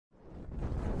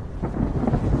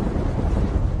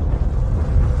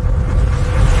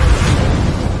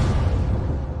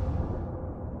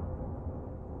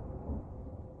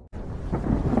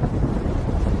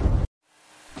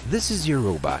This is your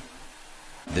robot.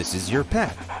 This is your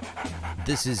pet.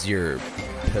 This is your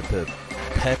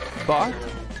pet bot?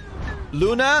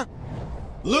 Loona?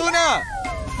 Loona!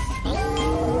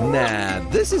 Nah,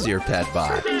 this is your pet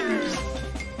bot.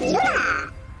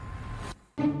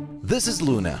 This is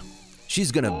Loona.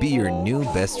 She's gonna be your new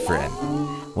best friend.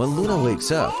 When Loona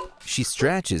wakes up, she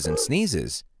stretches and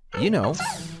sneezes. You know,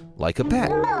 like a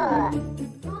pet.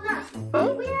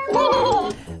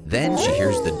 Then she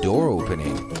hears the door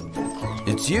opening.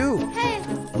 It's you!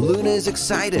 Loona is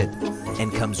excited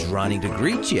and comes running to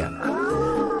greet you.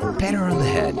 Pat her on the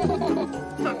head.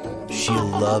 She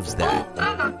loves that.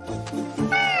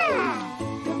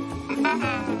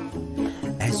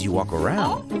 As you walk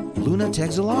around, Loona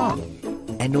tags along.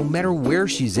 And no matter where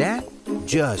she's at,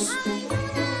 just...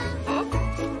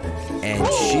 and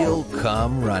she'll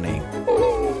come running.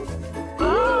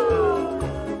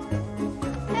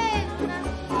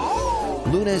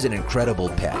 Loona is an incredible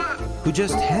pet who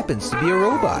just happens to be a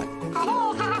robot.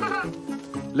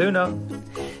 Loona.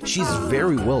 She's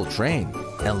very well trained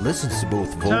and listens to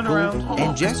both vocal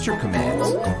and gesture commands.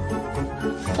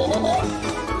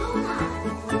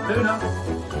 Loona.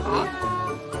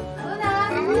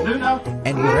 Loona.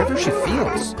 And wherever she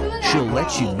feels, she'll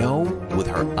let you know with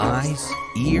her eyes,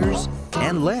 ears,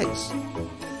 and legs.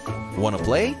 Wanna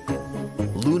play?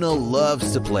 Loona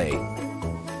loves to play.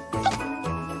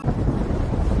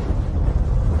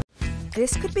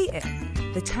 This could be it.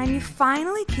 The time you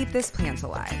finally keep this plant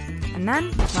alive. And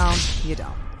then, well, you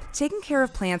don't. Taking care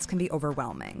of plants can be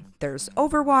overwhelming. There's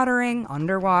overwatering,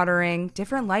 underwatering,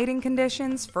 different lighting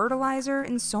conditions, fertilizer,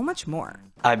 and so much more.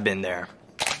 I've been there.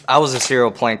 I was a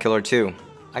serial plant killer too.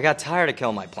 I got tired of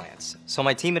killing my plants, so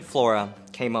my team at Flora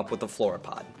came up with the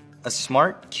FloraPod, a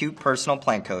smart, cute personal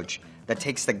plant coach that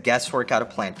takes the guesswork out of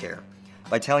plant care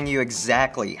by telling you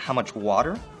exactly how much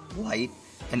water, light,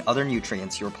 and other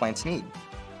nutrients your plants need.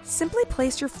 Simply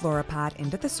place your FloraPod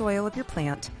into the soil of your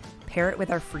plant, pair it with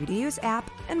our free-to-use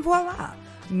app, and voila!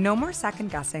 No more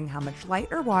second-guessing how much light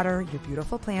or water your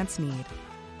beautiful plants need.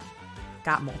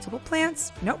 Got multiple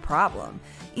plants? No problem.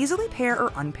 Easily pair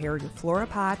or unpair your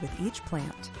FloraPod with each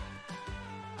plant.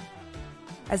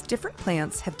 As different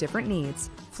plants have different needs,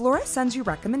 Flora sends you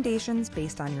recommendations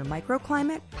based on your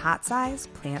microclimate, pot size,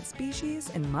 plant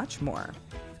species, and much more.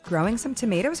 Growing some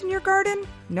tomatoes in your garden?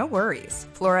 No worries.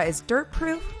 Flora is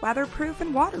dirt-proof, weatherproof,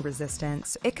 and water-resistant,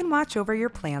 so it can watch over your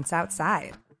plants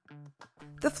outside.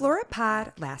 The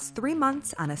FloraPod lasts 3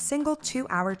 months on a single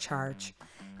 2-hour charge,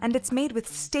 and it's made with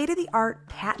state-of-the-art,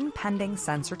 patent-pending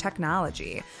sensor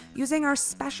technology, using our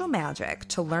special magic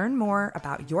to learn more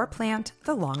about your plant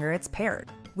the longer it's paired.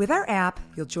 With our app,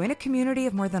 you'll join a community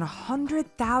of more than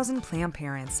 100,000 plant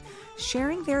parents,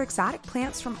 sharing their exotic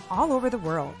plants from all over the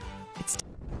world. It's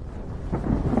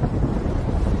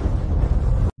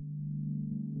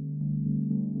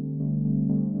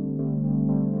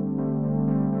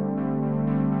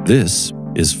This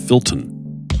is Filton,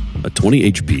 a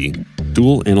 20 HP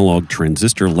dual analog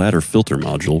transistor ladder filter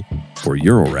module for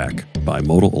Eurorack by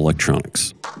Modal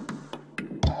Electronics.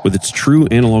 With its true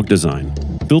analog design,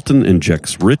 Filton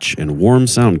injects rich and warm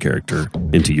sound character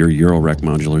into your Eurorack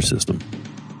modular system.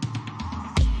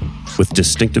 With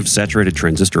distinctive saturated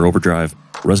transistor overdrive,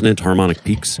 resonant harmonic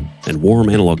peaks, and warm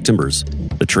analog timbres,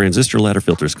 the transistor ladder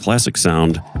filter's classic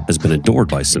sound has been adored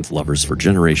by synth lovers for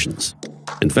generations.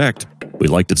 In fact, we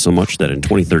liked it so much that in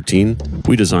 2013,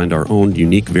 we designed our own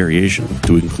unique variation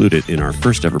to include it in our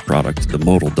first ever product, the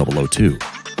Modal 002.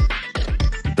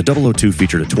 The 002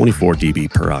 featured a 24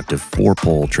 dB per octave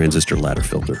 4-pole transistor ladder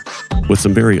filter, with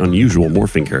some very unusual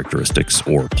morphing characteristics,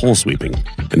 or pole sweeping,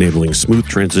 enabling smooth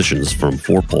transitions from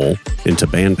 4-pole into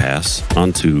bandpass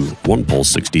onto 1-pole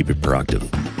 6 dB per octave,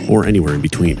 or anywhere in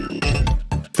between.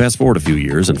 Fast forward a few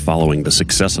years, and following the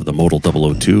success of the Modal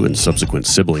 002 and subsequent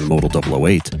sibling Modal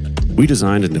 008, we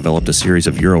designed and developed a series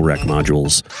of Eurorack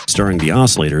modules starring the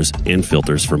oscillators and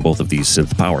filters from both of these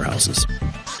synth powerhouses.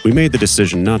 We made the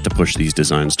decision not to push these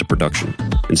designs to production,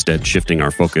 instead shifting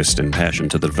our focus and passion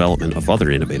to the development of other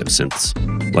innovative synths,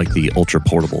 like the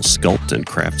ultra-portable Sculpt and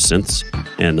Craft synths,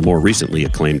 and the more recently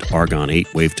acclaimed Argon 8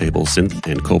 wavetable synth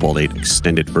and Cobalt 8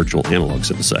 extended virtual analog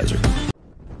synthesizer.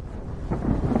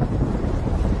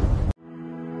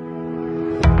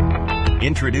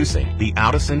 Introducing the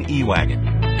Ousiten e-wagon,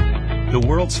 the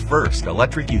world's first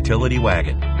electric utility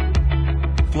wagon.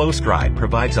 FlowScribe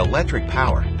provides electric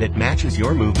power that matches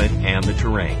your movement and the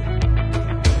terrain.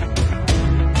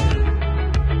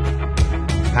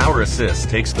 Power Assist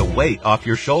takes the weight off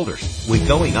your shoulders when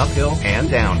going uphill and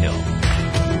downhill.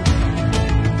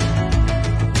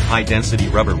 High-density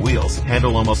rubber wheels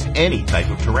handle almost any type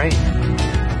of terrain.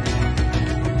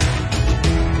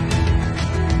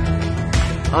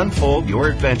 Unfold your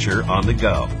adventure on the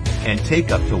go and take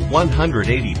up to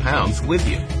 180 pounds with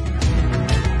you.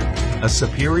 A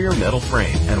superior metal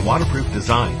frame and waterproof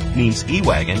design means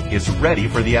E-Wagon is ready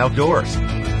for the outdoors.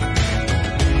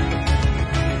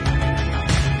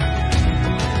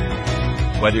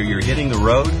 Whether you're hitting the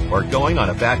road or going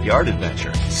on a backyard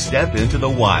adventure, step into the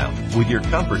wild with your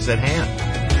comforts at hand.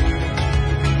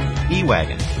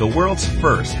 E-Wagon, the world's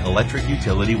first electric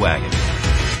utility wagon.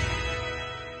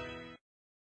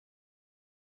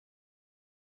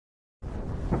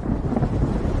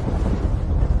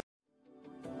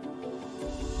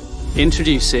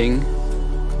 Introducing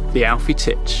the Alfie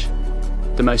Titch,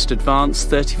 the most advanced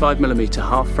 35mm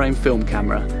half-frame film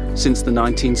camera since the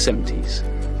 1970s.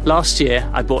 Last year,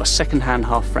 I bought a second-hand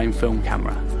half-frame film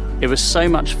camera. It was so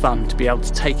much fun to be able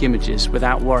to take images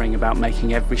without worrying about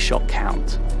making every shot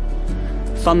count.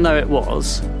 Fun though it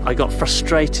was, I got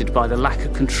frustrated by the lack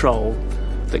of control.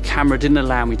 The camera didn't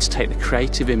allow me to take the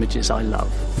creative images I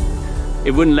love.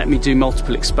 It wouldn't let me do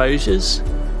multiple exposures.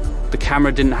 The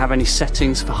camera didn't have any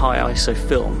settings for high ISO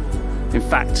film. In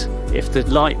fact, if the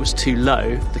light was too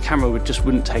low, the camera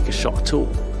wouldn't take a shot at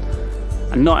all.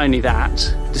 And not only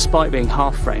that, despite being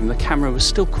half-frame, the camera was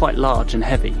still quite large and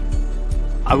heavy.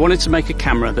 I wanted to make a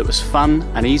camera that was fun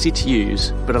and easy to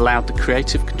use, but allowed the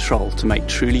creative control to make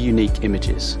truly unique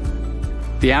images.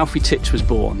 The Alfie Titch was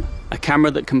born, a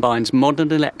camera that combines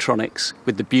modern electronics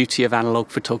with the beauty of analog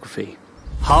photography.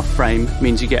 Half-frame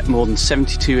means you get more than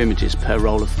 72 images per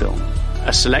roll of film.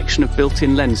 A selection of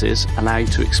built-in lenses allow you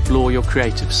to explore your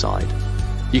creative side.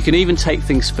 You can even take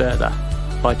things further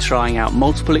by trying out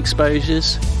multiple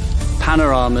exposures,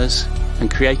 panoramas,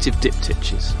 and creative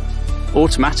diptychs.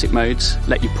 Automatic modes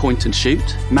let you point and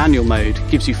shoot. Manual mode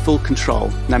gives you full control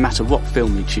no matter what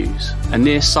film you choose. A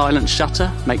near silent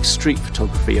shutter makes street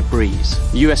photography a breeze.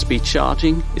 USB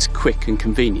charging is quick and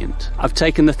convenient. I've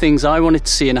taken the things I wanted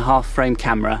to see in a half-frame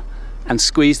camera and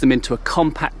squeezed them into a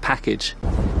compact package